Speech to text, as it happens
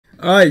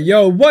Alright,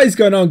 yo, what is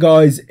going on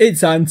guys?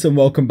 It's Ant and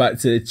welcome back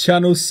to the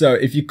channel. So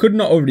if you could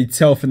not already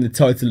tell from the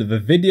title of the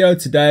video,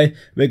 today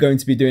we're going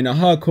to be doing a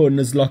hardcore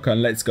Nuzlocke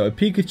on Let's Go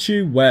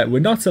Pikachu where we're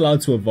not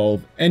allowed to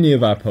evolve any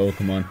of our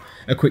Pokemon.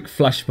 A quick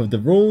flash of the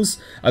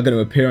rules are going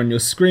to appear on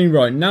your screen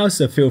right now,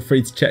 so feel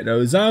free to check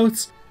those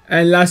out.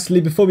 And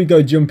lastly, before we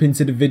go jump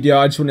into the video,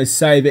 I just want to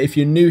say that if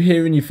you're new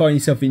here and you find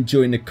yourself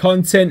enjoying the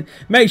content,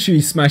 make sure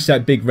you smash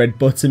that big red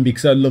button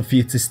because I'd love for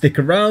you to stick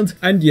around.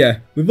 And yeah,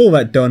 with all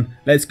that done,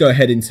 let's go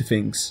ahead into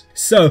things.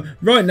 So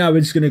right now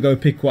we're just going to go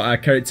pick what our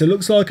character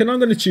looks like, and I'm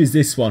going to choose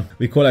this one.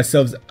 We call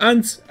ourselves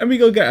Ant and we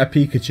go get our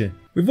Pikachu.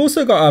 We've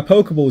also got our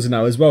Pokeballs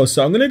now as well,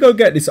 so I'm going to go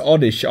get this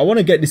Oddish. I want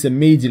to get this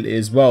immediately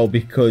as well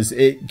because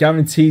it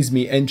guarantees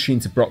me entry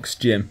into Brock's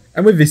gym.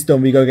 And with this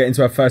done, we go get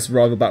into our first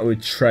rival battle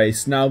with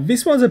Trace. Now,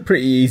 this one's a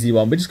pretty easy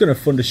one. We're just going to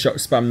Thundershock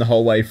spam the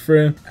whole way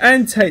through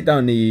and take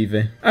down the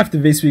Eevee. After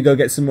this, we go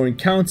get some more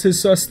encounters.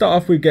 So I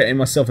start off with getting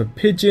myself a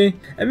Pidgey,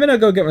 and then I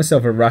go get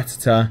myself a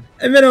Rattata,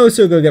 and then I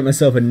also go get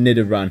myself a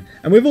Nidoran.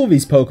 And with all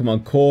these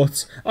Pokemon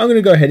caught, I'm going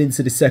to go ahead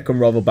into the second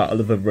rival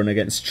battle of a run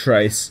against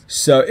Trace.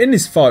 So in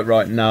this fight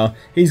right now,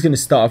 he's going to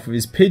start off with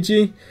his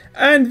Pidgey,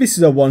 and this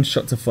is a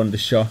one-shot to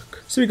Thundershock.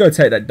 So we go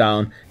take that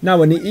down. Now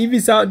when the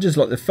Eevee's out, just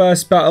like the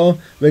first battle,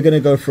 we're going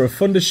to go for a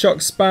Thundershock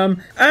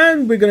spam,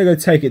 and we're going to go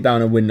take it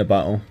down and win the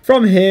battle.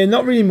 From here,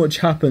 not really much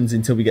happens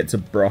until we get to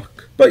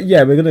Brock. But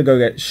yeah, we're going to go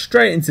get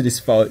straight into this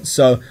fight.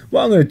 So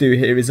what I'm going to do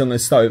here is I'm going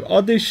to start with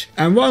Oddish.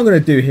 And what I'm going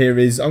to do here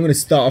is I'm going to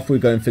start off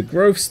with going for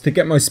Growths to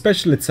get my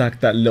special attack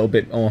that little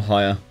bit more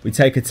higher. We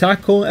take a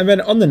Tackle, and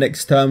then on the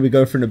next turn we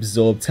go for an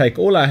Absorb, take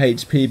all our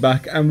HP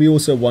back, and we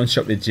also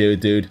one-shot the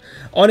Geodude.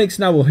 Onyx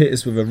now will hit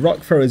us with a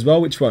Rock Throw as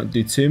well, which won't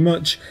do too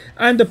much.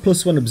 And a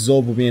 +1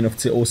 Absorb will be enough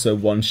to also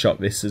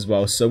one-shot this as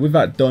well. So with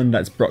that done,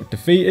 that's Brock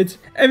defeated.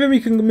 And then we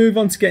can move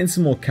on to getting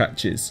some more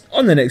catches.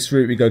 On the next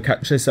route, we go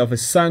catch ourselves a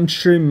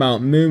Sandshrew,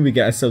 Mount Moon, we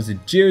get ourselves a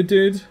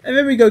Geodude. And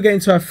then we go get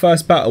into our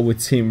first battle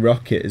with Team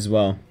Rocket as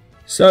well.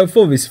 So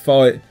for this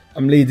fight,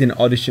 I'm leading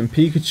Oddish and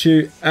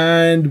Pikachu,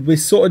 and we're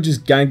sort of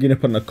just ganging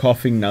up on the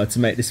Coughing now to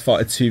make this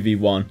fight a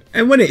 2v1.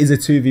 And when it is a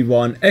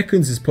 2v1,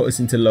 Ekans has put us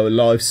into low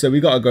life, so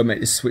we gotta go make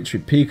this switch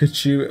with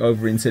Pikachu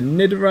over into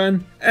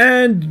Nidoran.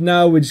 And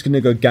now we're just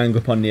gonna go gang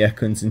up on the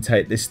Ekans and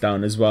take this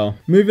down as well.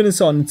 Moving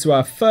us on to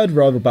our third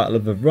rival battle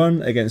of the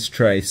run against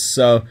Trace.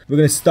 So we're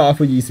gonna start off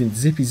with using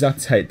Zippy Zap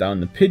to take down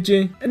the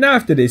Pidgey. And now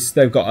after this,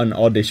 they've got an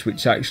Oddish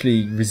which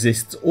actually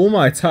resists all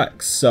my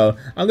attacks. So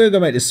I'm gonna go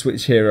make the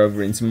switch here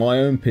over into my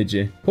own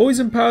Pidgey.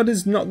 Poison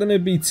Powder's not going to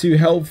be too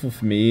helpful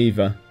for me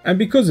either. And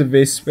because of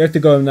this, we have to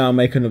go now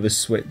make another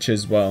switch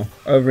as well,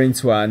 over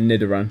into our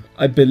Nidoran.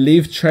 I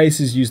believe Trace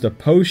has used a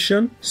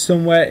potion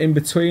somewhere in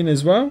between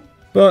as well.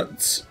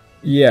 But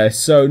yeah,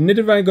 so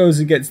Nidoran goes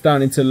and gets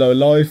down into low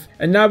life.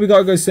 And now we got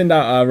to go send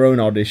out our own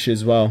Oddish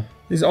as well.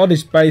 This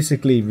Oddish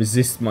basically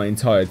resists my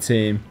entire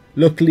team.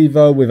 Luckily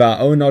though, with our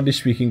own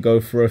Oddish, we can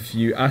go for a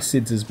few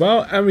acids as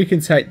well, and we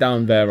can take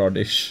down their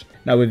Oddish.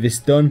 Now with this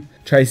done,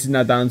 Trace is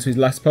now down to his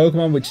last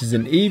Pokemon, which is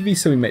an Eevee,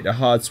 so we make the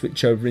hard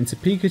switch over into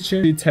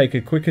Pikachu. We take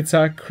a quick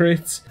attack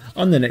crit.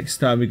 On the next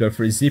turn we go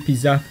for a Zippy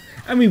Zap,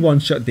 and we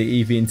one-shot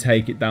the Eevee and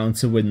take it down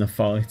to win the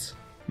fight.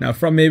 Now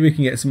from here we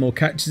can get some more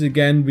catches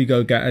again. We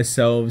go get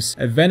ourselves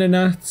a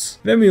Venonat.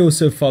 Then we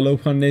also follow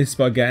up on this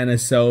by getting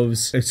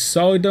ourselves a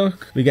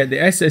Psyduck. We get the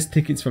SS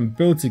tickets from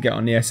Bill to get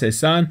on the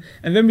SSN.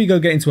 And then we go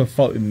get into a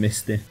fight with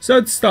Misty.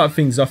 So to start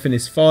things off in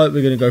this fight,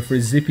 we're going to go for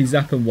a Zippy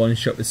Zap and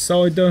one-shot the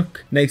Psyduck.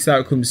 Next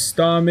out comes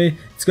Starmie.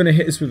 It's going to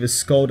hit us with a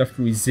Scald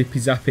after we Zippy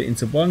Zap it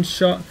into one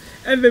shot.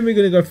 And then we're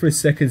going to go for a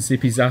second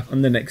Zippy Zap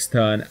on the next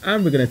turn.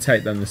 And we're going to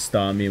take down the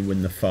Starmie and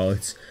win the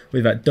fight.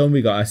 With that done,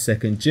 we got our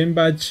second gym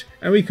badge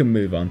and we can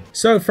move on.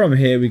 So from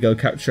here we go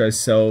capture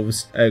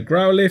ourselves a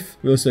Growlithe.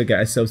 We also get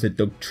ourselves a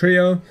Dug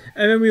Trio,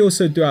 and then we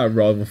also do our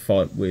rival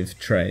fight with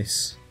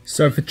Trace.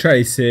 So for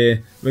Trace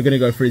here, we're going to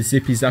go for a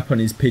Zippy Zap on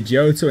his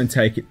Pidgeotto and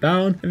take it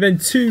down. And then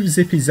 2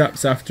 Zippy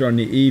Zaps after on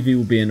the Eevee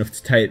will be enough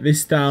to take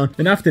this down.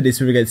 Then after this,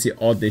 we're going to the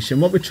Oddish.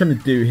 And what we're trying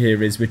to do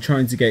here is we're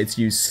trying to get it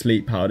to use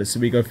Sleep Powder. So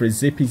we go for a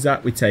Zippy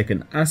Zap, we take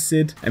an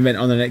Acid. And then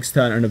on the next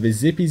turn, another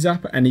Zippy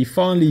Zap. And he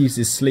finally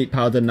uses Sleep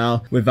Powder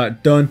now. With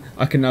that done,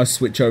 I can now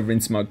switch over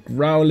into my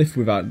Growlithe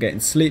without getting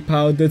Sleep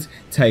Powdered.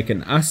 Take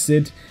an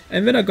Acid.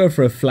 And then I go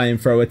for a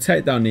Flamethrower,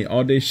 take down the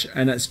Oddish.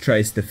 And that's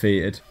Trace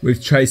defeated.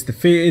 With Trace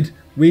defeated,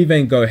 we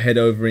then go head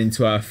over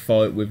into our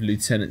fight with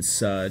Lieutenant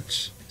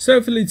Surge.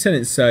 So for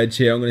Lieutenant Surge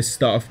here, I'm going to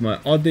start off my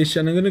Oddish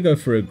and I'm going to go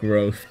for a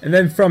Growth. And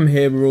then from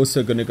here, we're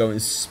also going to go and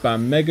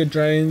spam Mega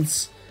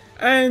Drains.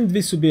 And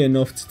this will be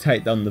enough to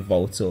take down the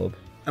Voltorb.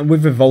 And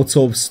with the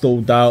Voltorb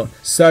stalled out,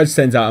 Surge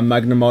sends out a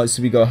Magnemite,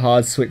 so we go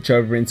hard switch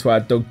over into our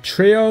Dug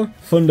Trio.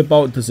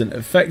 Thunderbolt doesn't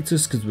affect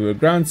us because we're a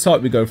ground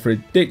type. We go for a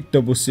Dick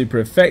double super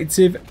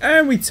effective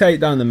and we take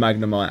down the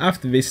Magnemite.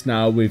 After this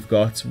now we've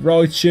got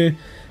Raichu.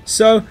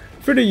 So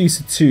for the use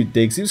of 2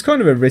 digs, it was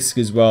kind of a risk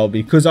as well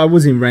because I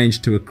was in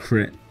range to a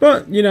crit.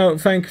 But you know,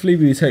 thankfully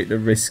we take the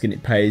risk and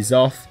it pays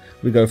off.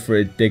 We go for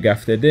a dig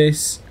after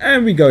this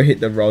and we go hit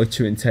the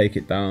Raichu and take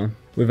it down.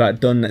 With that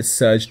done, that's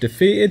Surge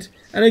defeated,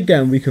 and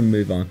again we can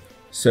move on.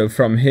 So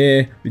from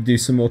here, we do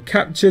some more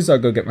captures. I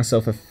go get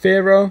myself a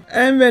Fearow,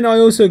 and then I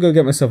also go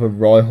get myself a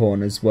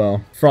Rhyhorn as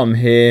well. From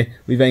here,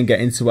 we then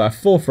get into our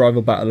 4th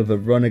rival battle of a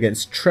run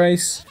against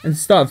Trace. And to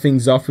start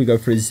things off, we go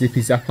for a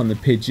Zippy Zap on the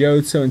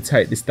Pidgeotto and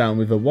take this down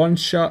with a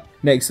one-shot.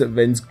 Next up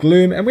then's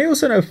Gloom, and we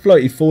also know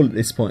Floaty Fall at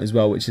this point as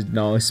well, which is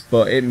nice,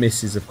 but it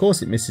misses. Of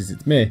course it misses,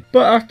 it's me.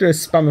 But after a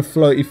spam of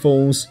Floaty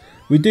Falls,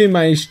 we do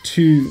manage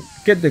to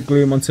get the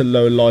Gloom onto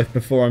low life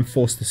before I'm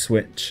forced to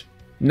switch.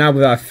 Now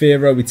with our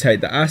Fearow, we take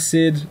the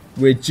Acid.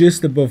 We're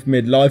just above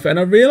mid-life, and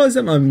I realise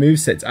that my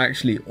moveset's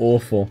actually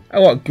awful.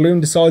 And what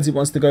Gloom decides it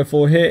wants to go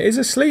for here is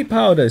a Sleep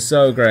Powder.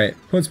 So great.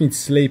 Puts me to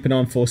sleep and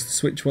I'm forced to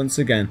switch once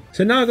again.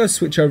 So now I go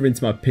switch over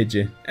into my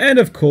Pidgey. And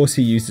of course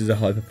he uses a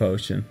Hyper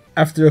Potion.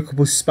 After a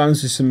couple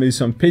spams with some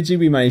moves on Pidgey,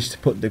 we managed to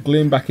put the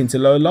Gloom back into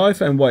low life,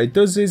 and what it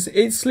does is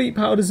it Sleep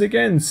Powders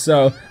again.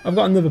 So I've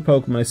got another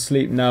Pokemon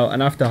asleep now,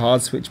 and after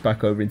hard switch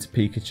back over into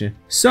Pikachu.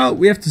 So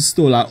we have to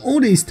stall out all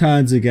these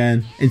turns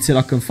again until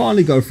I can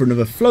finally go for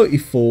another Floaty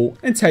Fall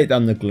and take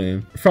down the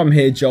Gloom. From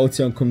here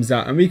Jolteon comes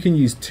out and we can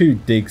use 2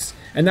 digs,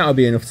 and that'll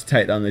be enough to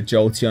take down the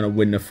Jolteon and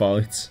win the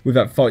fight. With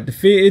that fight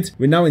defeated,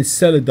 we're now in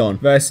Celadon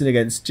versing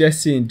against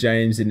Jesse and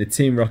James in the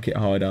Team Rocket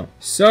hideout.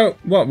 So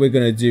what we're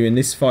going to do in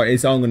this fight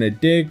is I'm going to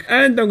dig,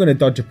 and I'm going to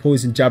dodge a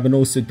Poison Jab and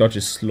also dodge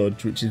a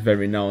Sludge, which is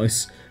very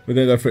nice. We're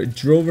going to go for a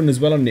Drill Run as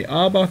well on the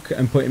Arbok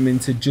and put him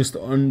into just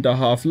under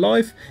half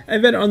life,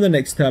 and then on the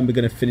next turn we're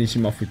going to finish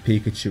him off with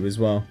Pikachu as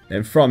well.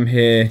 Then from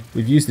here,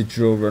 we've used the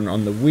Drill Run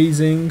on the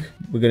Weezing.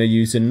 We're going to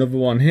use another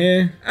one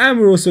here, and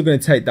we're also going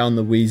to take down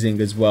the Weezing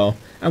as well,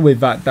 and with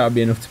that, that'll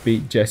be enough to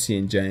beat Jesse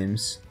and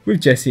James.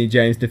 With Jesse and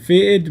James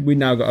defeated, we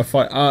now got to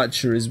fight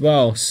Archer as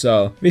well,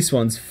 so this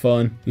one's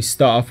fun. We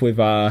start off with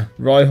our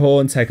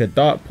Rhyhorn, take a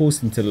Dark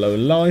Pulse into low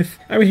life,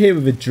 and we hit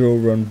with a Drill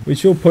Run,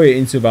 which will put it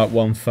into about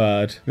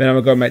 1/3. Then I'm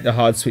going to make the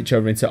hard switch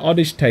over into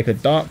Oddish, take a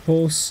Dark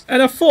Pulse,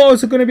 and I thought I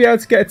was going to be able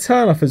to get a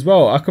turn off as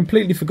well. I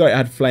completely forgot it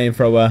had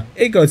Flamethrower.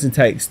 It goes and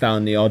takes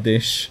down the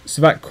Oddish,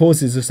 so that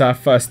causes us our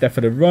first death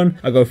of the run.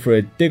 I go for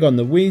a dig on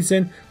the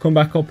Weezing, come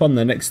back up on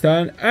the next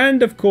turn,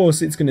 and of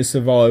course it's going to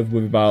survive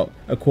with about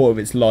a quarter of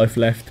its life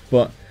left,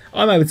 but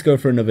I'm able to go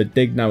for another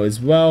dig now as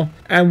well,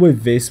 and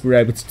with this we're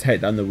able to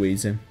take down the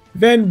Weezing.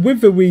 Then with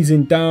the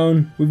Weezing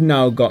down, we've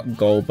now got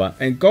Golbat,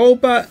 and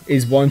Golbat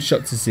is one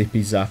shot to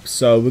Zippy Zap,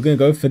 so we're going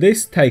to go for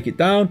this, take it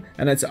down,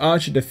 and that's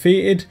Archer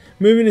defeated,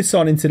 moving us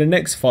on into the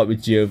next fight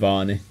with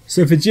Giovanni.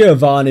 So for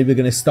Giovanni, we're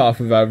going to start off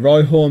with our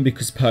Rhyhorn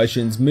because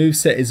Persian's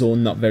moveset is all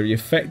not very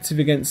effective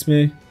against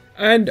me.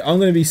 And I'm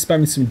going to be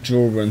spamming some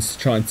Drill Runs to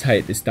try and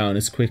take this down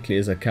as quickly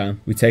as I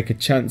can. We take a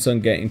chance on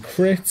getting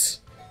crits.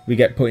 We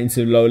get put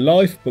into low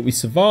life, but we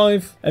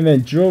survive. And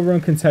then Drill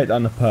Run can take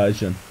down the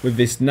Persian. With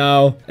this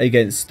now,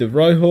 against the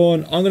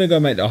Rhyhorn, I'm going to go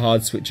make the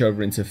hard switch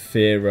over into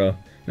Fearow.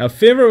 Now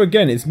Fearow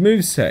again, its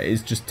moveset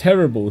is just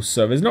terrible,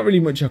 so there's not really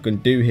much I can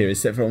do here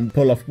except for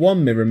pull off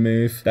one mirror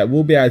move that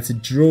will be able to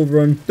Drill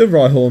Run the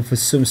Rhyhorn for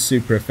some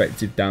super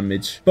effective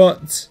damage.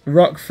 But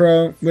Rock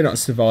Throw, we're not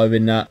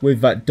surviving that.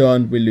 With that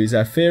done, we lose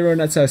our Fearow,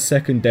 and that's our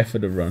second death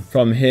of the run.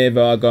 From here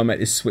though, I gotta make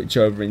this switch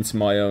over into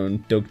my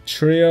own Doug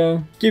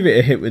Trio, give it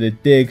a hit with a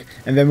dig,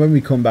 and then when we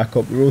come back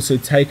up, we're also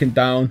taken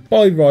down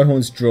by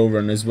Rhyhorn's Drill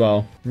Run as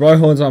well.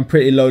 Rhyhorn's on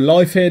pretty low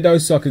life here though,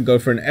 so I can go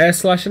for an Air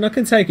Slash and I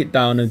can take it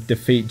down and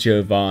defeat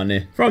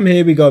Giovanni. From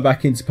here we go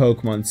back into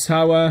Pokemon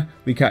Tower,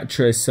 we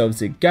capture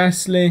ourselves a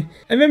Ghastly,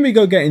 and then we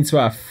go get into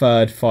our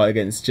third fight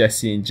against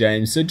Jesse and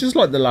James. So just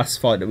like the last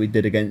fight that we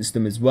did against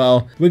them as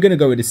well, we're going to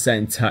go with the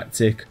same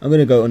tactic. I'm going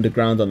to go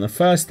underground on the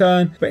first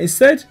turn, but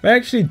instead we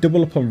actually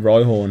double up on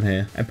Rhyhorn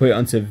here and put it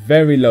onto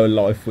very low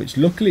life, which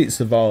luckily it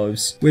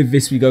survives. With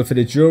this we go for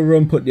the Drill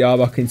Run, put the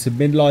Arbok into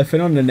midlife,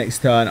 and on the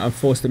next turn I'm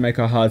forced to make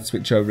a hard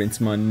switch over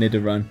into my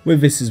Nidoran. With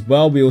this as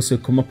well, we also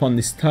come up on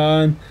this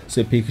turn,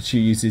 so Pikachu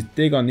uses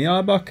Dig on the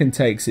Arbok and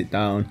takes it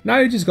down. Now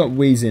you just got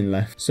Weezing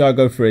left, so I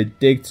go for a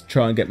Dig to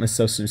try and get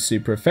myself some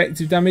super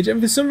effective damage, and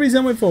for some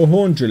reason I went for a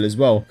Horn Drill as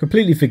well,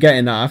 completely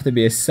forgetting that I have to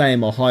be a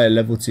same or higher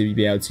level to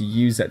be able to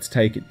use that to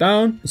take it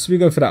down. So we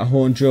go for that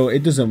Horn Drill,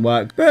 it doesn't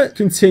work, but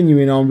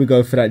continuing on, we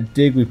go for that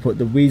Dig, we put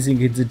the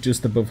Weezing into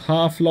just above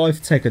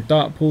half-life, take a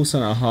Dark Pulse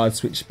on our hard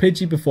switch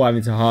Pidgey before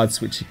having to hard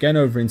switch again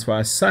over into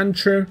our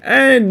Sandshrew,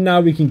 and now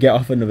we can get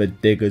off another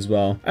Dig as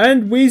well.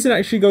 And Weezing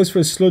actually goes for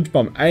a Sludge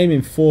Bomb,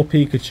 aiming for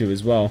Pikachu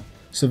as well.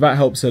 So that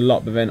helps a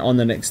lot, but then on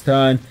the next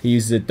turn, he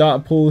uses a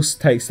Dark Pulse,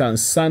 takes down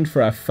Sand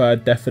for our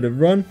third death of the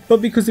run.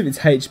 But because of its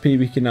HP,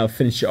 we can now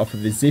finish it off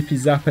with a Zippy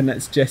Zap, and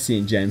that's Jesse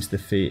and James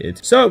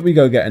defeated. So we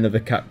go get another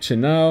capture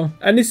now,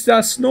 and this is our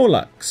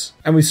Snorlax.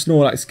 And with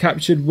Snorlax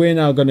captured, we're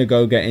now going to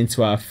go get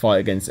into our fight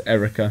against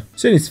Erica.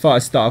 So in this fight, I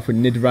start off with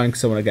Nidoran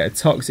because I want to get a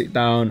Toxic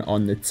down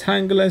on the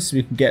Tangler so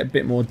we can get a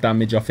bit more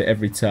damage off it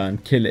every turn,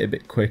 kill it a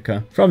bit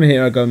quicker. From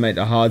here, I go and make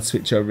the hard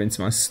switch over into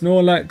my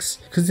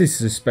Snorlax. Because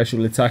this is a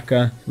special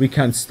attacker, we can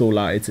can stall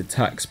out its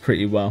attacks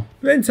pretty well.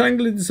 Then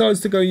Tangler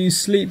decides to go use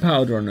Sleep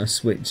Powder on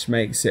us, which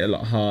makes it a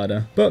lot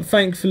harder. But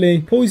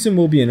thankfully, Poison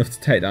will be enough to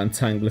take down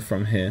Tangler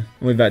from here.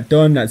 And with that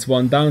done, that's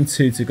 1 down,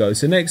 2 to go.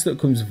 So next up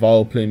comes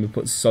Vileplume, who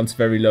puts us onto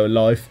very low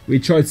life. We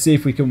try to see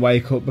if we can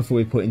wake up before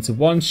we put into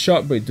one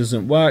shot, but it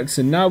doesn't work.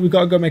 So now we've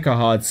got to go make a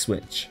hard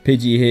switch.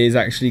 Pidgey here is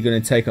actually going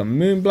to take on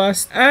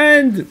Moonblast,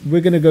 and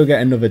we're going to go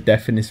get another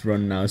death in this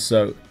run now.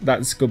 So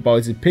that's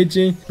goodbye to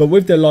Pidgey. But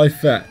with the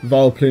life that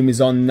Vileplume is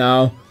on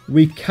now,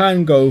 we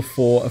can go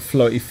for a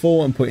floaty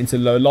fall and put into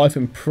low life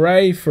and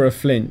pray for a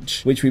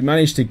flinch, which we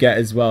managed to get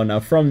as well. Now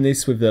from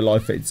this, with the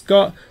life that it's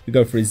got, we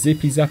go for a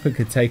Zippy Zapper,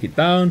 could take it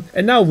down.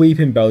 And now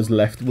Weeping Bell's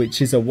left,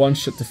 which is a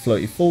one-shot to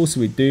floaty fall,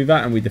 so we do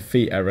that and we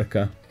defeat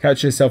Erica.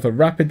 Capture yourself a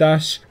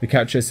Rapidash, we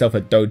capture yourself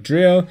a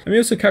Dodrio, and we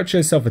also capture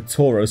yourself a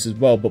Tauros as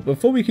well. But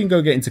before we can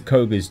go get into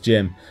Koga's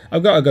gym,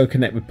 I've got to go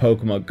connect with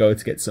Pokemon Go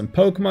to get some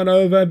Pokemon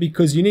over,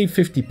 because you need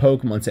 50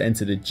 Pokemon to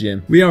enter the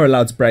gym. We are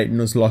allowed to break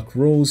Nuzlocke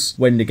rules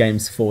when the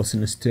game's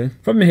forcing us to.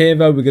 From here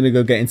though, we're going to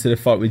go get into the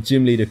fight with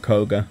Gym Leader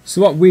Koga.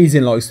 So what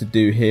Weezing likes to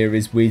do here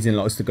is Weezing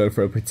likes to go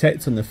for a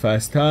Protect on the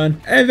first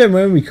turn, and then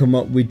when we come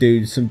up, we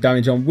do some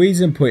damage on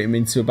Weezing, put him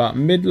into about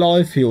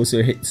midlife. He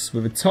also hits us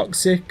with a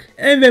Toxic,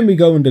 and then we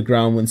go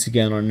underground once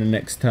again on the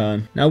next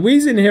turn. Now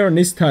Weezing here on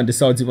this turn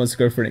decides he wants to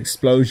go for an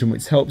explosion,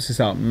 which helps us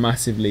out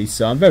massively,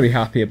 so I'm very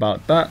happy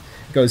about that.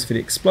 It goes for the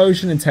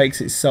explosion and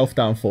takes itself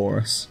down for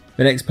us.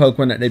 The next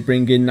Pokemon that they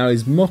bring in now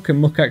is Muck, and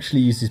Muck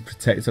actually uses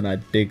Protect on our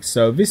Dig,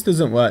 so this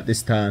doesn't work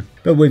this turn.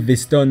 But with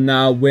this done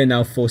now, we're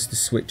now forced to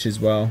switch as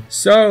well.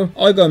 So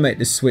I go make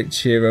the switch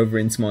here over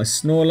into my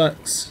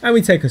Snorlax, and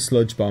we take a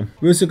Sludge Bomb.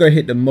 We also go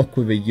hit the Muck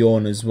with a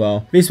Yawn as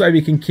well. This way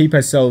we can keep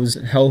ourselves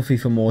healthy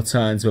for more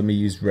turns when we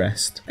use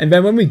Rest. And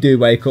then when we do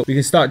wake up, we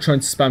can start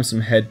trying to spam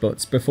some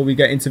Headbutts before we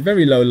get into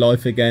very low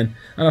life again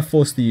and are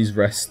forced to use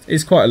Rest.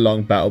 It's quite a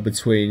long battle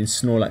between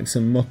Snorlax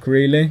and Muck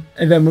really.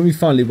 And then when we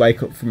finally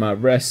wake up from our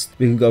rest,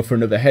 we can go for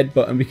another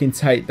Headbutt and we can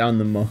take down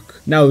the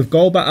Muck. Now with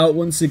Golbat out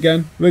once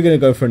again, we're going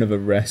to go for another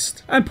Rest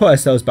and put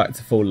ourselves back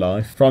to full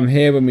life. From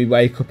here, when we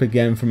wake up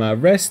again from our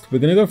rest, we're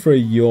going to go for a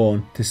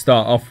Yawn to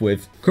start off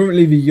with.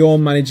 Currently the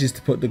Yawn manages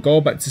to put the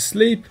Golbat to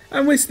sleep,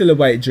 and we're still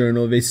awake during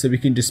all this, so we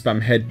can just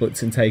spam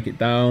Headbutts and take it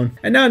down.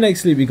 And now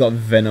next we got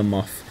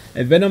Venomoth.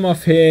 And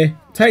Venomoth here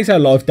takes our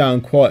life down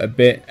quite a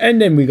bit,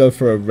 and then we go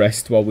for a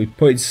rest while we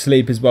put it to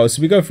sleep as well.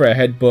 So we go for a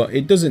headbutt,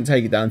 it doesn't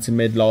take it down to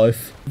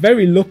midlife.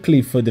 Very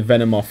luckily for the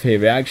Venomoth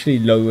here, it actually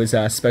lowers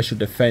our special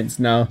defense.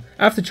 Now,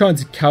 after trying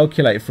to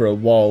calculate for a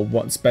while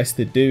what's best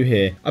to do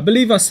here, I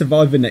believe I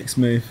survive the next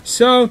move.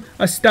 So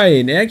I stay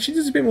in. It actually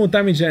does a bit more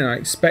damage than I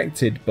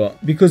expected,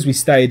 but because we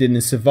stayed in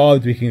and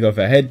survived, we can go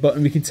for a headbutt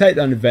and we can take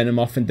down the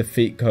Venomoth and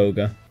defeat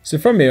Koga. So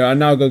from here, I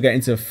now go get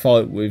into a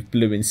fight with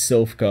Blue and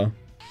Silphco.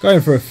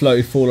 Going for a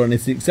floaty fall on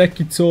his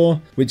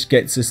Executor, which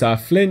gets us our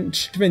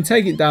flinch. Then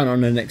take it down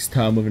on the next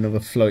turn with another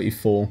floaty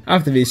fall.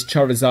 After this,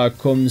 Charizard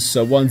comes,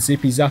 so one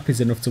Zippy Zap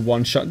is enough to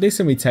one-shot this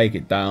and we take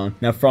it down.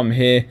 Now from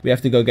here, we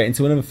have to go get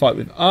into another fight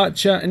with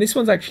Archer, and this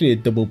one's actually a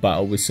double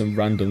battle with some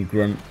random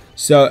grunt.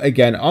 So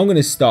again, I'm going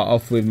to start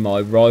off with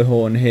my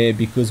Rhyhorn here,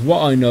 because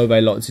what I know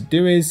they like to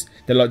do is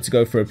they like to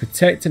go for a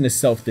Protect and a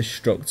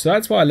Self-Destruct. So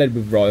that's why I led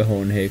with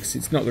Rhyhorn here, because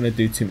it's not going to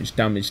do too much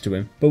damage to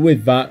him. But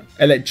with that,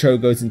 Electro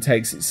goes and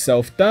takes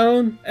itself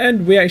down,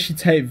 and we actually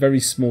take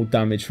very small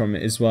damage from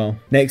it as well.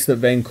 Next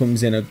up then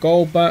comes in a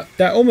Golbat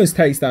that almost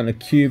takes down a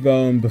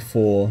Cubone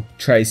before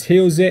Trace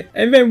heals it,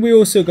 and then we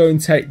also go and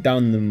take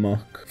down the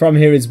Muck. From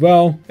here as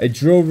well, a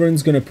Drill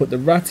Run's going to put the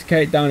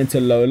Raticate down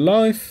into low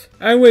life,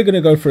 and we're going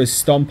to go for a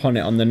Stomp on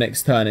it on the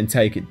next turn and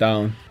take it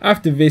down.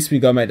 After this, we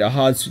go make the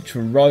hard switch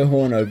from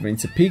Rhyhorn over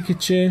into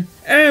Pikachu,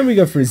 and we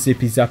go for a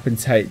Zippy Zap and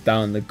take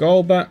down the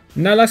Golbat.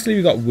 Now lastly,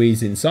 we got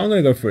Weezing, so I'm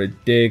going to go for a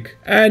Dig,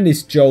 and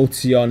this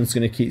Jolteon is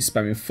going to keep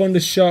spamming Thunder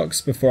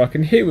Shocks before I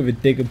can hit with a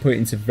Dig and put it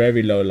into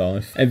very low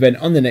life. And then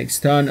on the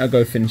next turn, I'll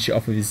go finish it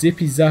off with a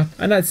Zippy Zap,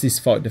 and that's this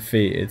fight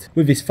defeated.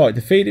 With this fight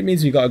defeated, it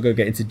means we got to go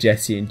get into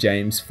Jesse and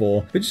James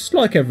 4, but just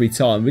like every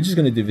time, we're just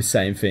going to do the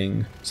same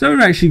thing. So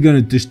we're actually going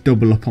to just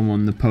double up on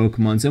the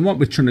Pokemons, and what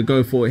we're trying to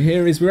go for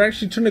here is we're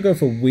actually trying to go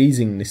for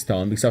Weezing this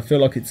time, because I feel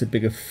like it's a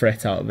bigger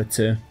threat out of the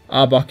two.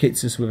 Arbok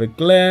hits us with a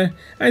Glare,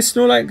 and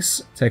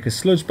Snorlax take a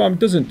Sludge Bomb,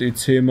 doesn't do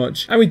too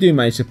much, and we do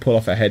manage to pull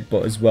off a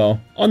Headbutt as well.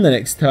 On the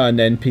next turn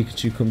then,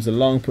 Pikachu comes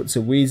along, puts a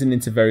Weezing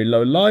into very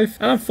low life,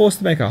 and I'm forced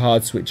to make a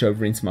hard switch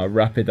over into my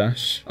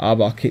Rapidash.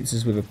 Arbok hits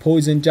us with a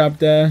Poison Jab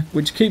there,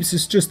 which keeps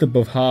us just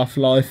above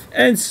half-life,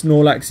 and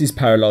Snorlax is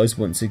paralysed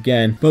once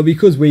again. But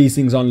because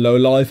Weezing's on low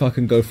life, I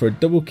can go for a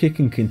double kick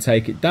and can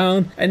take it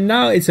down, and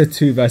now it's a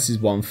 2 versus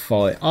 1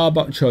 fight.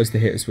 Arbok tries to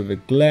hit us with a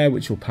Glare,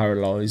 which will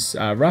paralyse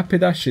our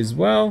Rapidash as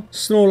well. well.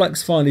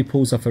 Snorlax finally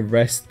pulls off a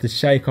rest to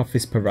shake off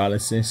his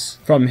paralysis.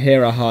 From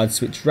here I hard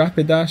switch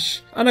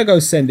Rapidash and I go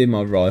send in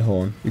my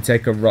Rhyhorn. We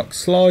take a rock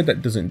slide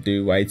that doesn't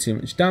do way too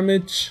much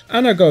damage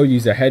and I go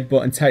use a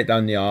headbutt and take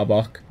down the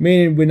Arbok,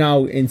 meaning we're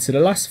now into the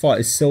last fight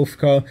as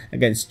Silphco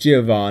against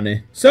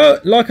Giovanni. So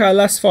like our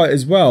last fight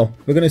as well,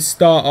 we're going to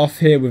start off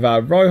here with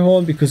our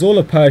Rhyhorn because all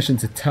the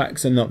Persian's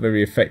attacks are not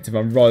very effective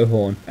on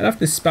Rhyhorn, and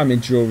after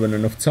spamming Drill Run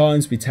enough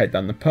times we take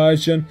down the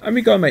Persian and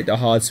we go make the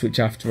hard switch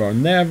after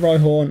on their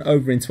Rhyhorn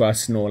over into our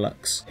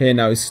Snorlax. Here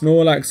now is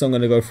Snorlax, I'm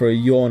going to go for a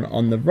Yawn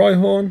on the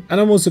Rhyhorn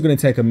and I'm also going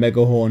to take a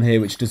Mega Horn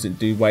here which doesn't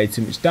do way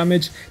too much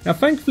damage. Now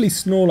thankfully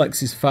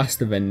Snorlax is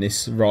faster than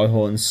this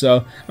Rhyhorn,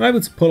 so I'm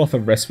able to pull off a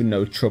rest with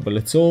no trouble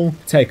at all,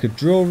 take a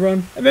Drill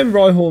Run and then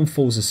Rhyhorn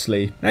falls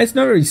asleep. Now it's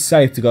not very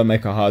safe to go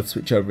make a hard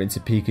switch over into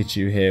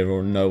Pikachu here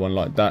or no one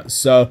like that,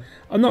 so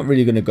I'm not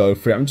really going to go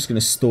for it. I'm just going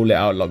to stall it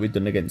out like we've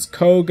done against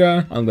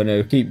Koga. I'm going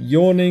to keep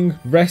yawning,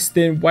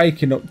 resting,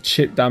 waking up,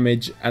 chip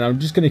damage, and I'm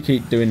just going to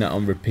keep doing that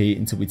on repeat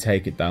until we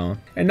take it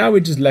down. And now we're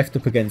just left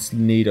up against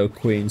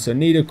Nidoqueen. So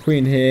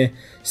Nidoqueen here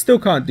still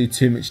can't do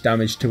too much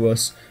damage to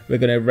us. We're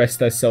going to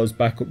rest ourselves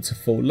back up to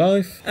full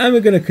life and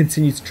we're going to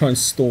continue to try and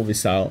stall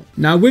this out.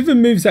 Now with the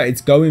moves that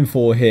it's going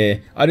for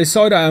here, I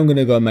decided I am going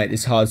to go make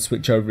this hard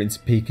switch over into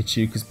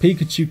Pikachu because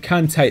Pikachu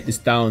can take this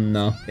down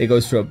now. It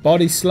goes for a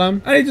body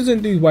slam and it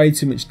doesn't do way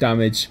too much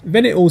damage.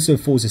 Then it also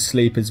falls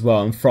asleep as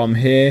well, and from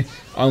here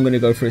I'm going to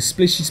go for a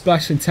Splishy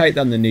Splash and take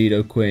down the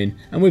Nidoqueen,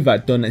 and with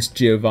that done that's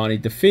Giovanni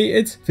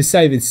defeated. For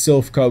saving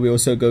Silphco we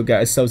also go get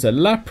ourselves a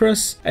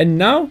Lapras, and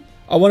now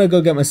I want to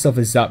go get myself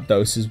a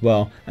Zapdos as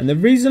well. And the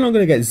reason I'm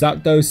going to get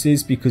Zapdos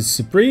is because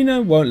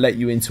Sabrina won't let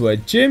you into her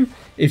gym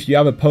if you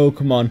have a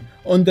Pokemon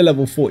under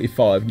level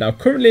 45. Now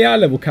currently our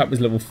level cap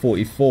was level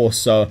 44,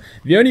 so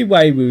the only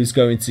way we was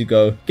going to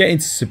go get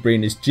into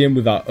Sabrina's gym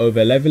without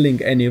over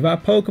leveling any of our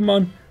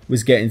Pokemon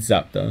was getting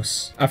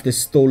Zapdos. After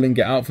stalling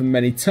it out for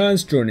many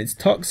turns during its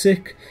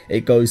toxic,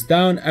 it goes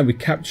down and we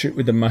capture it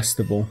with a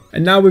Master Ball.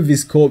 And now with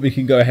this caught, we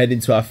can go ahead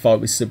into our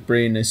fight with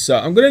Sabrina. So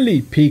I'm going to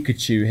lead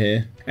Pikachu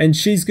here. And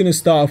she's going to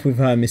start off with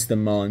her Mr.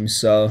 Mime.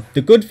 So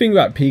the good thing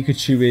about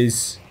Pikachu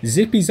is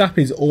Zippy Zap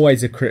is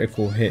always a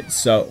critical hit.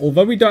 So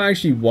although we don't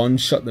actually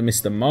one-shot the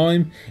Mr.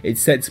 Mime, it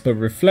sets up a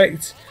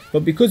Reflect.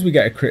 But because we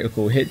get a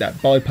critical hit that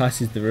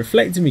bypasses the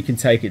Reflect and we can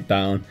take it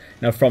down.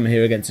 Now from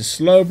here against a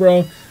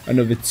Slowbro,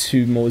 another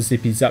 2 more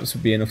Zippy Zaps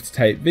would be enough to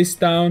take this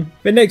down.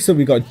 But next up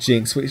we got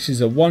Jinx, which is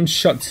a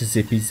one-shot to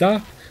Zippy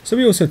Zap. So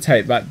we also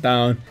take that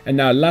down. And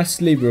now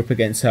lastly we're up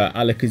against her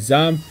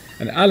Alakazam.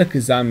 And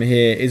Alakazam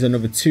here is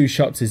another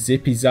 2-shot to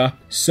Zippy Zap.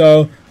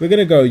 So we're going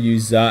to go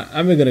use that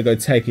and we're going to go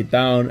take it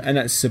down, and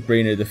that's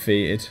Sabrina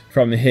defeated.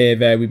 From here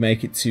there we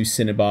make it to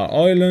Cinnabar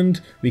Island.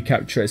 We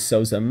capture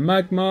ourselves a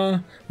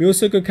Magmar. We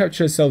also go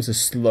capture ourselves a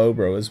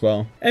Slowbro as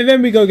well. And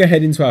then we go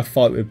ahead into our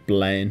fight with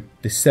Blaine,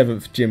 the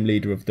 7th gym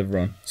leader of the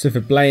run. So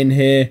for Blaine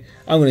here,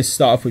 I'm going to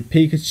start off with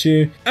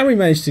Pikachu, and we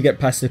managed to get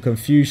past the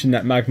confusion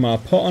that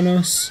Magmar put on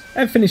us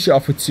and finish it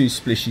off with 2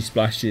 Splishy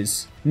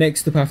Splashes.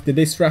 Next up after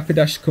this,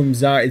 Rapidash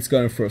comes out, it's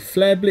going for a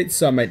Flare Blitz,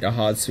 so I make the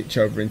hard switch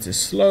over into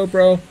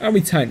Slowbro, and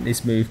we tank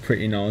this move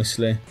pretty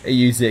nicely. I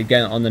use it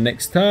again on the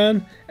next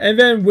turn, and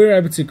then we're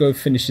able to go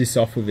finish this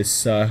off with a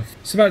Surf.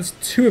 So that's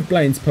 2 of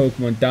Blaine's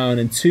Pokemon down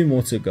and 2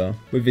 more to go.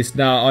 With this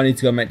now, I need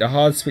to go make the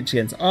hard switch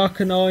against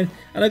Arcanine,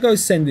 and I go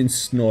send in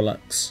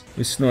Snorlax.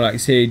 With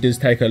Snorlax here, he does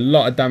take a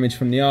lot of damage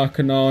from the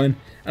Arcanine,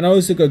 and I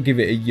also go give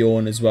it a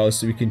Yawn as well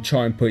so we can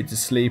try and put it to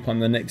sleep on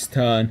the next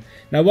turn.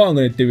 Now what I'm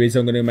going to do is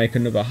I'm going to make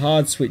another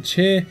hard switch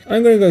here.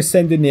 I'm going to go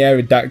send in the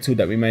Aerodactyl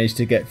that we managed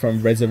to get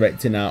from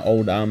resurrecting our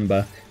old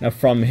Amber. Now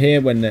from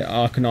here, when the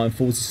Arcanine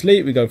falls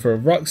asleep, we go for a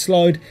Rock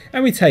Slide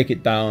and we take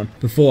it down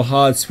before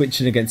hard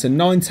switching against a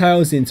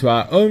Ninetales into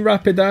our own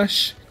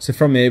Rapidash. So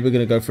from here we're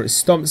going to go for a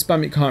Stomp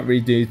Spam. It can't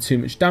really do too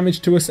much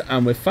damage to us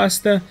and we're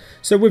faster.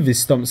 So with this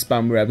Stomp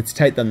Spam we're able to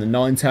take down the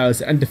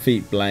Ninetales and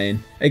defeat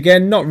Blaine.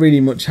 Again, not really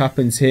much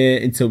happens here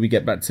until we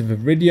get back to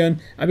Viridian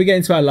and we get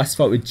into our last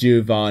fight with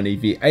Giovanni,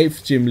 the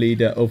 8th gym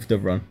leader of the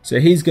run. So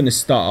he's going to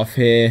start off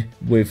here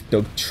with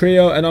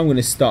Dugtrio and I'm going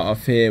to start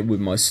off here with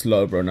my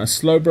Slowbro. Now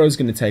Slowbro is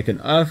going to take an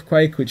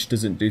Earthquake which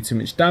doesn't do too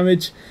much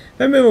damage.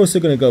 Then we're also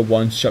going to go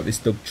one-shot this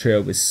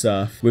Dugtrio with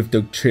Surf. With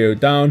Dugtrio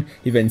down,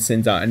 he then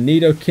sends out a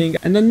Nidoking,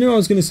 and I knew I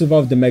was going to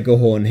survive the Mega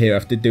Horn here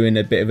after doing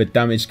a bit of a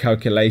damage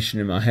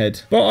calculation in my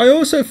head. But I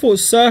also thought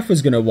Surf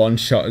was going to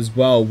one-shot as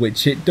well,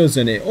 which it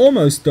doesn't. It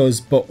almost does,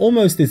 but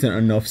almost isn't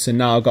enough. So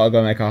now I've got to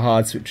go make a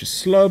hard switch with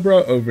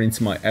Slowbro over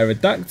into my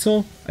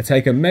Aerodactyl. I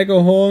take a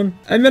Mega Horn,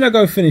 and then I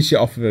go finish it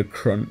off with a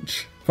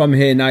Crunch. From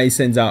here now he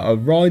sends out a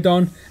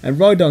Rhydon, and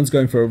Rhydon's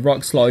going for a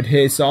Rock Slide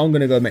here, so I'm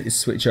going to go make the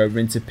switch over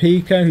into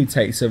Pika, who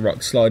takes a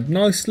Rock Slide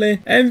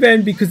nicely, and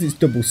then because it's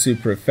double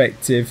super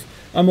effective,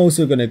 I'm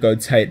also going to go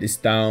take this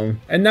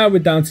down. And now we're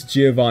down to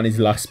Giovanni's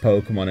last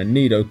Pokemon, a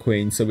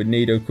Nidoqueen. So with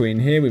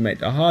Nidoqueen here, we make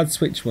the hard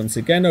switch once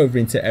again over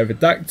into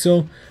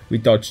Aerodactyl. We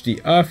dodge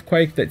the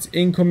Earthquake that's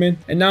incoming.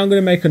 And now I'm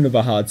going to make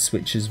another hard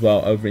switch as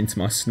well over into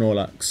my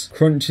Snorlax.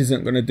 Crunch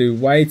isn't going to do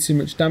way too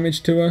much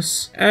damage to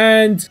us.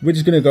 And we're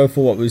just going to go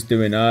for what we was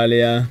doing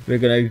earlier. We're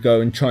going to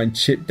go and try and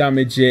chip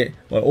damage it,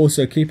 while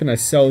also keeping our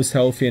cells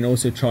healthy and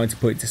also trying to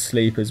put it to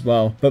sleep as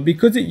well. But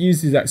because it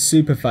uses that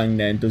Super Fang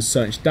there and does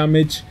so much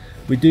damage,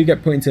 we do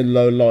get put into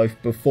low life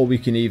before we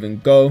can even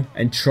go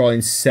and try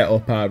and set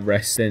up our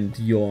rest and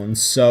yawn.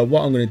 So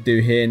what I'm going to do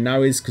here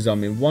now is, because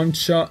I'm in one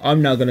shot,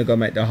 I'm now going to go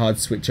make the hard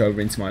switch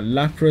over into my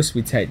Lapras.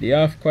 We take the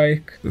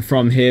Earthquake. But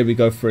from here we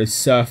go for a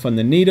Surf on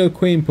the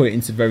Nidoqueen, put it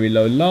into very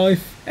low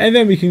life. And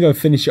then we can go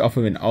finish it off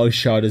with an Ice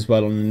Shard as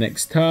well on the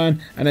next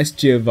turn. And that's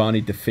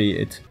Giovanni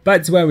defeated.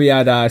 Back to where we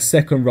had our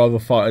second rival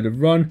fight of the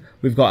run.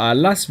 We've got our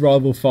last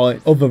rival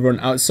fight of the run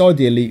outside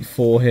the Elite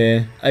Four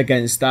here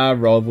against our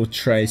rival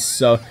Trace.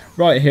 So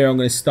right here I'm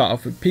going to start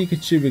off with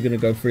Pikachu. We're going to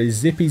go for a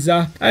Zippy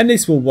Zap. And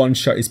this will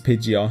one-shot his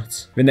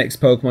Pidgeot. The next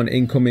Pokemon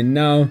incoming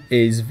now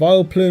is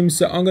Vileplume.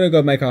 So I'm going to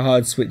go make a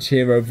hard switch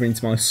here over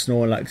into my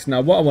Snorlax.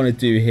 Now what I want to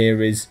do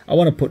here is I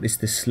want to put this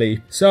to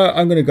sleep. So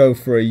I'm going to go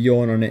for a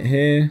Yawn on it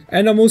here.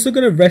 And I'm also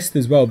going to rest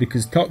as well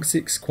because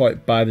Toxic's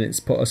quite bad and it's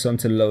put us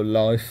onto low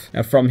life.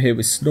 Now from here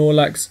with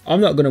Snorlax,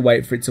 I'm not going to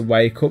wait for it to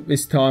wake up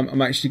this time.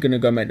 I'm actually going to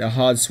go make the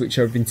hard switch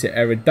over into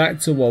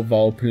Aerodactyl while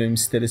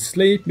Vileplume's still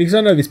asleep, because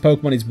I know this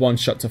Pokemon is one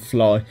shot to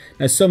fly.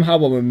 Now somehow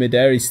while we're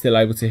mid-air he's still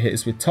able to hit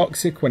us with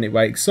Toxic when it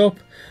wakes up,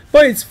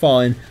 but it's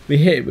fine. We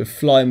hit it with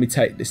Fly and we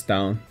take this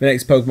down. The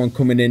next Pokemon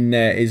coming in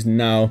there is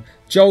now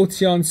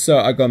Jolteon, so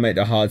I gotta make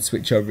the hard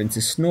switch over into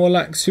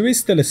Snorlax, who is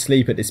still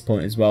asleep at this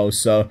point as well,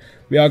 so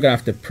we are gonna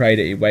have to pray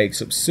that he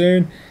wakes up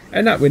soon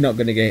and that we're not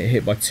gonna get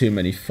hit by too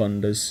many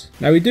thunders.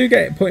 Now we do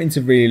get put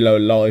into really low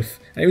life,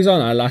 and it was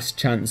on our last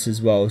chance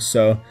as well,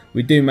 so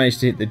we do manage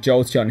to hit the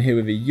Jolteon here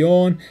with a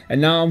Yawn, and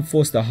now I'm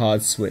forced a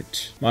hard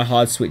switch. My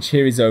hard switch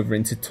here is over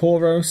into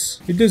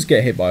Tauros. He does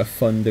get hit by a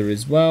Thunder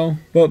as well,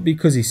 but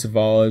because he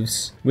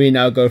survives, we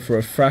now go for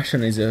a Thrash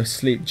on his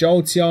asleep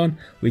Jolteon.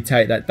 We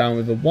take that down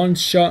with a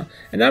one-shot,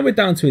 and now we're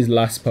down to his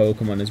last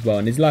Pokemon as well,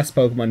 and his last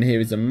Pokemon here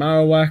is a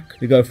Marowak.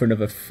 We go for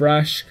another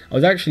Thrash. I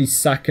was actually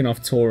sacking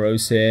off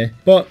Tauros here,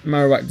 but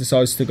Marowak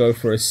decides to go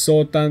for a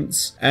Sword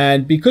Dance,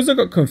 and because I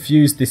got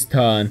confused this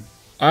turn,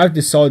 I've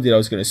decided I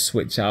was going to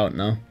switch out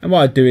now. And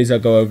what I do is I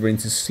go over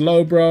into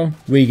Slowbro.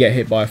 We get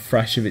hit by a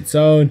Thrash of its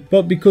own,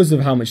 but because of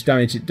how much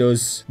damage it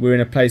does, we're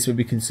in a place where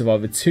we can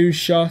survive a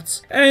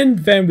two-shot, and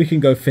then we can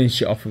go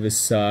finish it off with a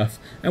Surf.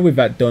 And with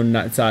that done,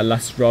 that's our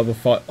last rival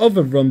fight of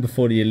a run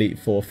before the Elite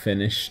Four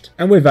finished.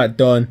 And with that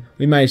done,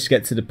 we managed to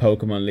get to the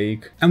Pokemon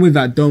League. And with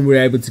that done,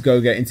 we're able to go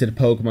get into the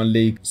Pokemon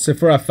League. So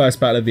for our first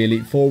battle of the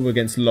Elite Four, we're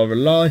against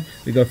Lorelei.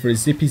 We go for a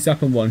Zippy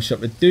Zap and one-shot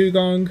with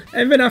Dugong.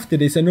 And then after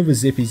this, another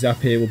Zippy Zap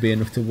here will be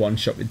enough to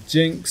one-shot with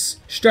Jinx.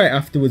 Straight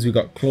afterwards, we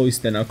got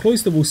Cloyster. Now,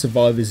 Cloyster will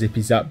survive a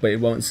Zippy Zap, but it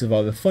won't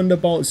survive a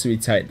Thunderbolt, so we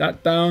take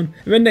that down.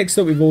 And then next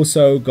up, we've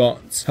also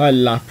got her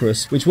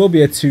Lapras, which will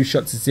be a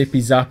two-shot to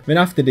Zippy Zap. Then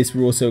after this,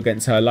 we're also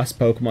against her last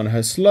Pokemon, her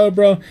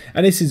Slowbro,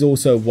 and this is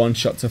also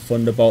one-shot to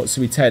Thunderbolt, so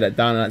we take that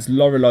down, and that's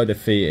Lorelei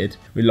defeated.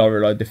 With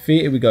Lorelei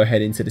defeated, we go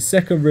ahead into the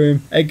second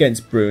room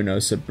against Bruno.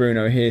 So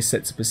Bruno here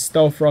sets up a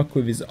Stealth Rock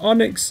with his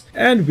Onix,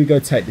 and we go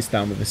take this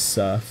down with a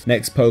Surf.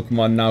 Next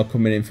Pokemon now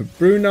coming in for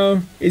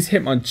Bruno is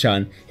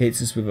Hitmonchan.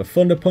 Hits us with a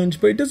Thunder Punch,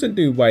 but it doesn't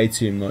do way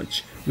too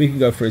much. We can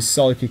go for a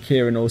Psychic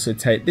here and also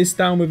take this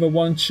down with a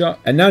one-shot.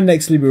 And now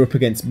nextly we're up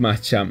against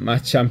Machamp.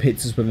 Machamp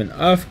hits us with an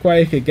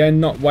Earthquake. Again,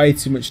 not way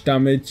too much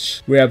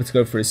damage. We're able to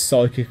go for a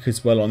Psychic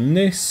as well on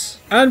this.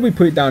 And we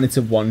put it down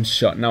into one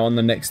shot. Now on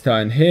the next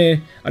turn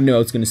here, I knew I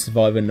was going to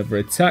survive another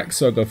attack,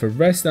 so I go for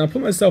rest and I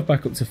put myself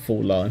back up to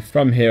full life.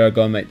 From here I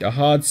go and make the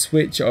hard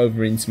switch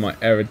over into my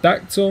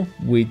Aerodactyl.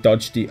 We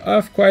dodge the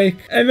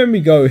Earthquake, and then we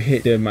go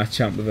hit the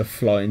Machamp with a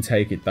Fly and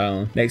take it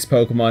down. Next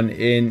Pokemon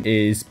in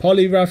is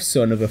Poliwrath,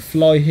 so another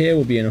Fly here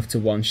will be enough to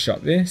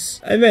one-shot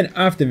this. And then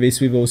after this,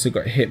 we've also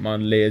got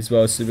Hitmonlee as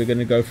well, so we're going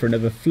to go for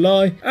another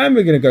Fly, and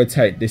we're going to go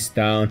take this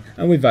down.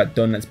 And with that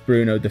done, that's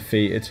Bruno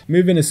defeated.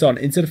 Moving us on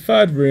into the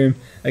third room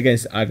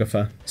against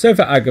Agatha. So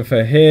for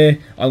Agatha here,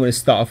 I'm going to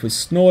start off with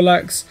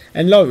Snorlax,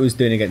 and like we was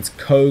doing against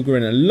Koga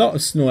and a lot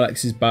of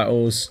Snorlax's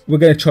battles, we're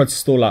going to try to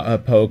stall out her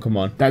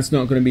Pokemon. That's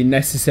not going to be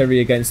necessary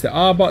against the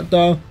Arbok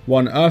though.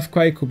 One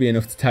Earthquake will be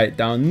enough to take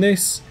down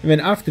this. And then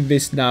after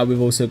this now,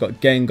 we've also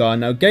got Gengar.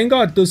 Now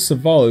Gengar does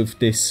survive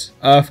this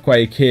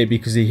Earthquake here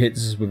because he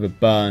hits us with a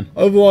Burn.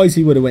 Otherwise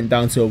he would have went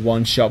down to a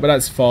one-shot, but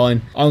that's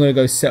fine. I'm going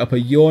to go set up a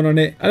Yawn on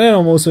it, and then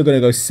I'm also going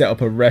to go set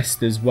up a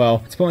Rest as well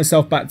to put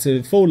myself back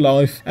to full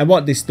life. And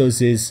what this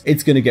does is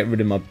it's going to get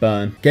rid of my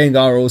Burn.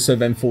 Gengar also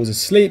then falls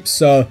asleep,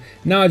 so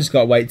now I just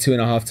got to wait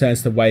 2.5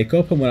 turns to wake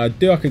up, and when I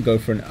do, I can go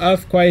for an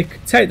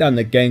Earthquake, take down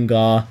the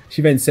Gengar.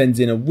 She then sends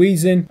in a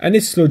Weezing, and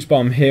this Sludge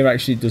Bomb here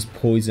actually does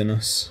poison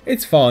us.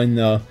 It's fine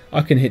though.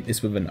 I can hit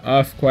this with an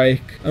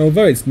Earthquake, and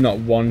although it's not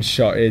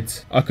one-shotted,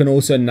 that, I can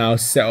also now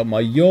set up my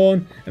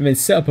yawn and then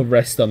set up a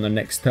rest on the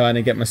next turn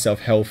and get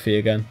myself healthy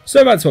again.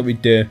 So that's what we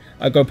do.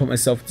 I go put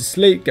myself to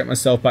sleep, get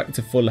myself back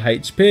to full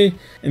HP,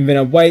 and then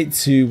I wait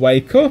to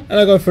wake up and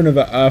I go for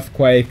another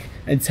earthquake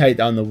and take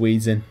down the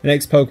Weezing. The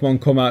next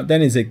Pokemon come out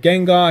then is a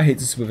Gengar,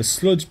 hits us with a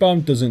Sludge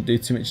Bomb, doesn't do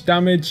too much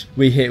damage.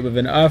 We hit it with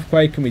an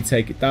Earthquake and we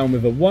take it down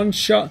with a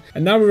one-shot.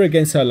 And now we're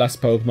against our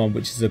last Pokemon,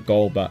 which is a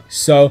Golbat.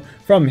 So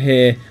from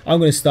here, I'm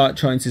going to start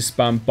trying to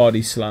spam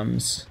Body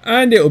Slams.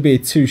 And it will be a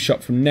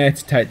two-shot from there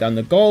to take down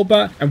the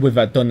Golbat. And with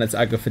that done, that's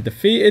Agatha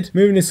defeated.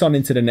 Moving us on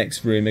into the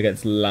next room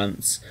against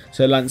Lance.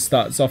 So Lance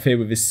starts off here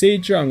with his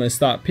Seadra. I'm going to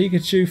start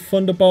Pikachu,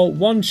 Thunderbolt,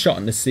 one shot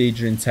on the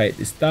Seadra and take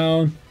this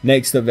down.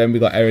 Next up then we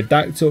got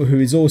Aerodactyl, who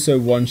is also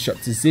one shot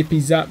to Zippy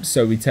Zap,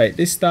 so we take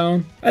this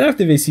down. And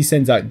after this he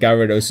sends out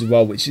Gyarados as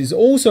well, which is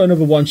also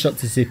another one shot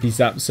to Zippy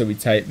Zap, so we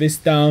take this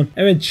down.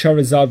 And then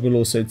Charizard will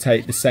also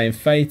take the same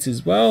fate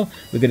as well.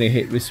 We're going to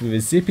hit this with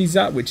a Zippy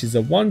Zap, which is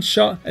a one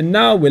shot. And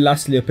now we're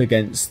lastly up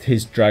against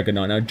his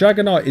Dragonite. Now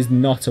Dragonite is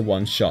not a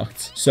one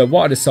shot, so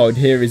what I decide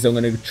here is I'm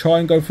going to try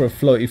and go for a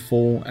Floaty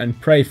Fall and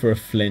pray for a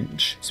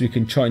flinch, so we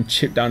can try and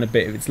chip down a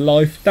bit of its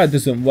life. That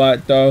doesn't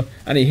work though,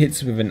 and he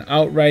hits with an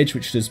Outrage,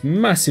 which does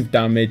massive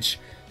damage.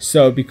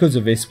 So because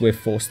of this, we're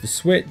forced to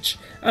switch,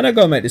 and I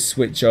gotta make the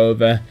switch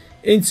over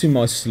into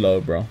my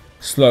Slowbro.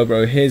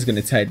 Slowbro here is going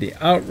to take the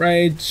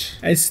Outrage,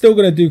 and it's still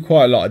going to do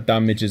quite a lot of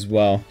damage as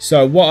well.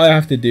 So what I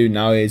have to do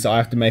now is I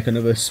have to make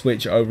another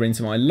switch over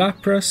into my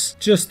Lapras,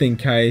 just in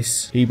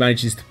case he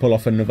manages to pull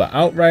off another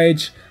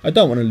Outrage. I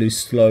don't want to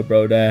lose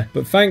Slowbro there,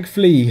 but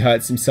thankfully he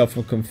hurts himself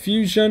from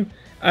Confusion.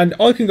 And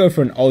I can go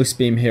for an Ice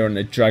Beam here on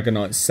the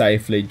Dragonite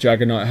safely.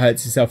 Dragonite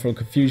hurts himself from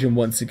Confusion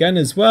once again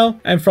as well.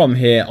 And from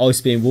here,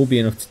 Ice Beam will be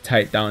enough to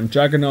take down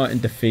Dragonite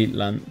and defeat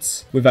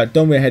Lance. With that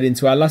done, we're heading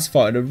to our last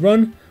fight of the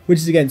run, which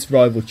is against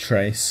rival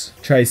Trace.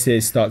 Trace here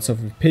starts off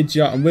with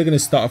Pidgeot, and we're going to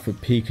start off with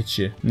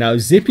Pikachu. Now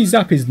Zippy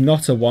Zap is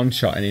not a one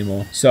shot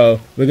anymore, so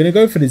we're going to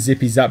go for the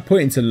Zippy Zap,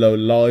 put it into low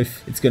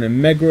life. It's going to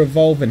Mega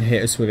Evolve and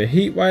hit us with a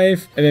Heat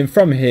Wave, and then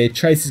from here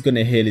Trace is going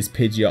to heal his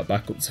Pidgeot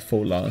back up to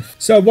full life.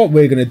 So what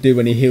we're going to do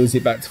when he heals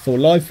it back to full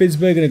life is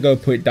we're going to go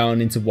put it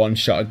down into one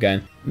shot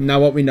again.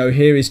 Now what we know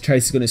here is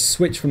Trace is going to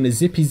switch from the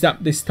Zippy Zap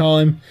this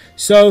time.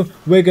 So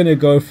we're going to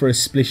go for a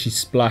Splishy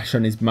Splash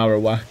on his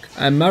Marowak.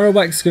 And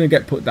Marowak's going to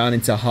get put down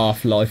into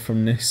half life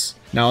from this.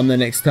 Now on the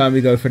next turn we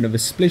go for another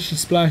Splishy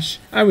Splash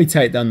and we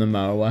take down the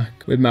Marowak.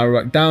 With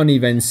Marowak down, he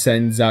then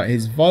sends out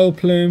his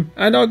Vileplume,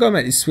 and I'll go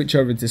make this switch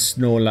over to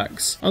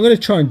Snorlax. I'm going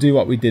to try and do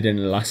what we did in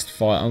the last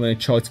fight. I'm going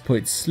to try to put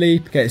it to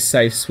sleep, get a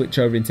safe switch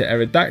over into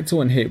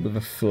Aerodactyl and hit it with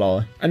a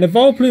Fly. And the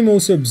Vileplume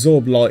also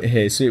absorbs light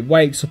here, so it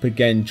wakes up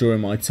again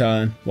during my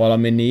turn while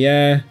I'm in the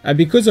air. And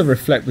because a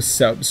Reflect was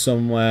set up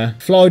somewhere,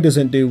 Fly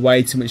doesn't do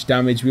way too much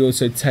damage. We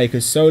also take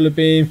a Solar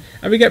Beam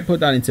and we get put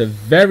down into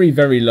very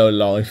low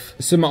life.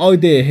 So my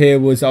idea here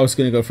was I was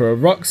going to go for a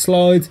Rock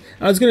Slide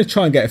and I was going to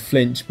try and get a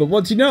flinch, but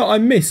what do you know, I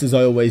miss as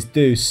I always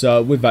do.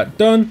 So with that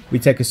done, we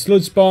take a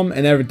Sludge Bomb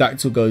and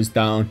Aerodactyl goes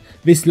down.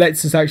 This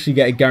lets us actually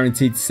get a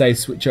guaranteed safe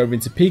switch over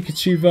into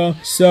Pikachu though,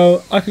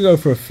 so I could go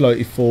for a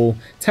Floaty Fall,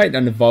 take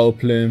down the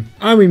Vileplume,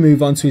 and we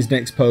move on to his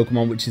next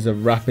Pokemon, which is a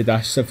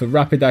Rapidash. So for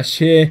Rapidash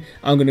here,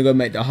 I'm going to go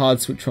make the hard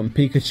switch from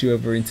Pikachu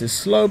over into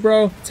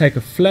Slowbro, take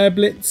a Flare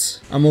Blitz.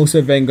 I'm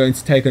also then going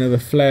to take another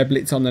Flare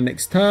Blitz on the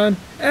next turn,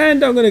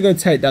 and I'm going to go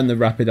take down the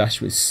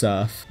Rapidash with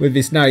Surf. With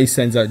this now he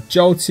sends out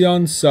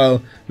Jolteon,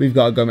 so we've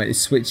got to go make the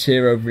switch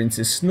here over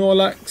into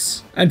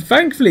Snorlax. And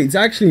thankfully it's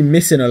actually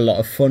missing a lot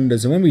of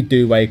thunders, and when we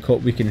do wake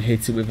up we can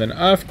hit it with an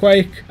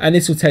Earthquake, and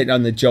this will take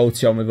down the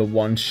Jolteon with a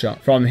one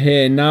shot. From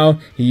here now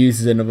he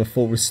uses another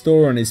full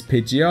restore on his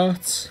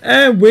Pidgeot,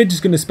 and we're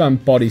just going to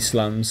spam Body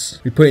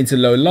Slams. We put it into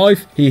low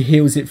life, he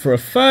heals it for a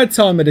third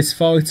time of this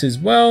fight as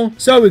well,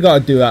 so we got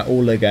to do that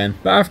all again.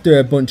 But after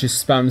a bunch of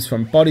spams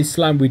from Body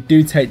Slam, we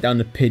do take down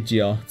the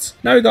Pidgeot.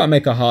 Now we got to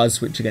make a hard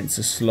switch against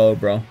the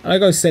Slowbro, and I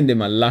go send in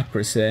my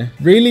Lapras here.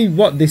 Really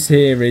what this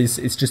here is,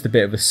 it's just a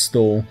bit of a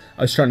stall.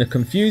 I was trying to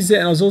confuse it,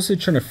 and I was also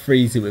trying to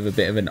freeze it with a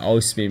bit of an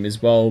Ice Beam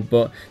as well,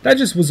 but that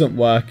just wasn't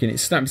working. It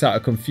snaps out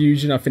of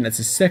Confusion. I think that's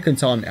the second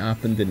time it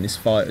happened in this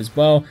fight as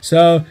well.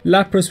 So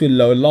Lapras with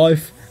low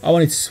life, I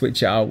wanted to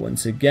switch it out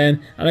once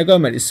again, and I go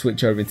and make this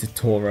switch over into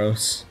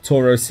Tauros.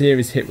 Tauros here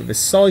is hit with a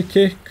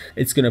Psychic.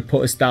 It's going to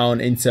put us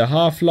down into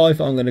half-life.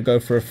 I'm going to go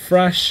for a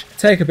Thrash,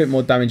 take a bit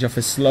more damage off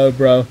a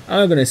Slowbro,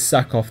 and I'm going to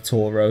sack off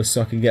Tauros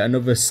so I can get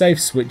another safe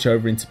switch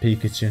over into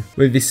Pikachu.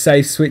 With this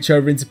safe switch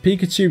over into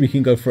Pikachu, we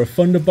can go for a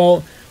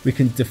Thunderbolt. We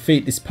can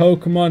defeat this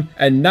Pokemon,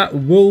 and that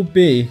will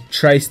be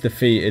Trace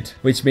defeated,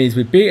 which means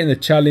we've beaten the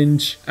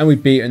challenge and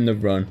we've beaten the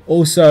run.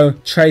 Also,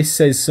 Trace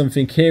says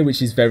something here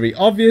which is very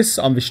obvious.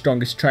 I'm the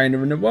strongest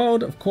trainer in the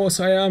world, of course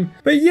I am.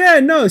 But yeah,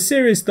 no,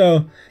 serious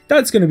though,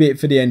 that's going to be it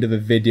for the end of the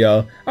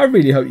video. I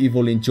really hope you've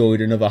all enjoyed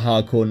another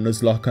hardcore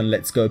Nuzlocke on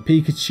Let's Go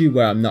Pikachu,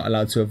 where I'm not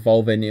allowed to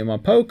evolve any of my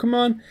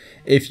Pokemon.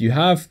 If you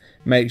have,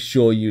 make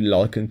sure you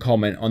like and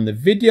comment on the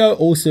video.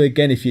 Also,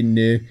 again, if you're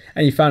new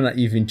and you found out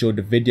you've enjoyed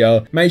the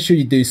video, make sure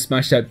you do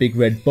smash that big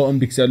red button,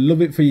 because I'd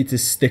love it for you to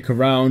stick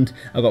around.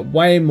 I've got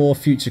way more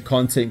future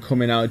content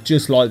coming out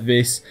just like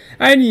this.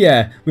 And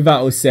yeah, with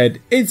that all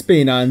said, it's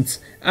been Ant,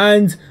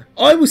 and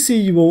I will see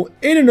you all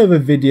in another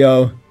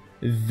video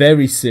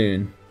very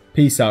soon.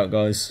 Peace out,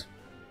 guys.